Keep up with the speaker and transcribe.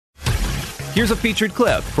Here's a featured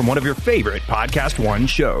clip from one of your favorite Podcast One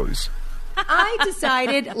shows. I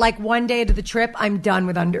decided, like, one day into the trip, I'm done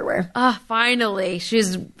with underwear. Finally.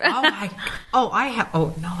 She's... I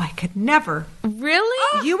could never.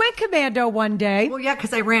 Really? You went commando one day. Well, yeah,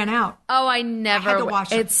 because I ran out. Oh, I never. I had to wash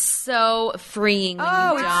them. It's so freeing when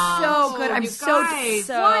you It's don't. so good. I'm you so... guys.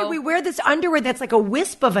 Why? We wear this underwear that's like a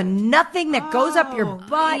wisp of a nothing that goes up your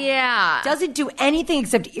butt. Yeah. Doesn't do anything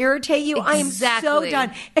except irritate you. I am so Exactly.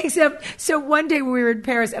 done. Except, so one day when we were in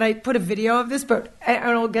Paris, and I put a video of this, but I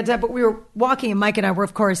don't get to that, but we were walking, and Mike and I were,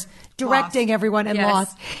 of course, directing everyone and Yes.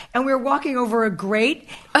 lost. And we were walking over a grate.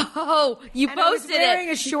 Oh, you And I was posted wearing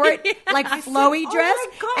it. a short, like, flowy "Oh dress, my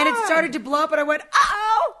God." and it started to blow up, and I went,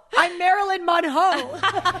 "Uh-oh, I'm Marilyn Monhoe."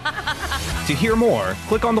 To hear more,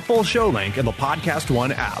 click on the full show link in the Podcast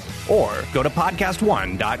One app or go to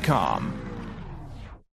podcastone.com.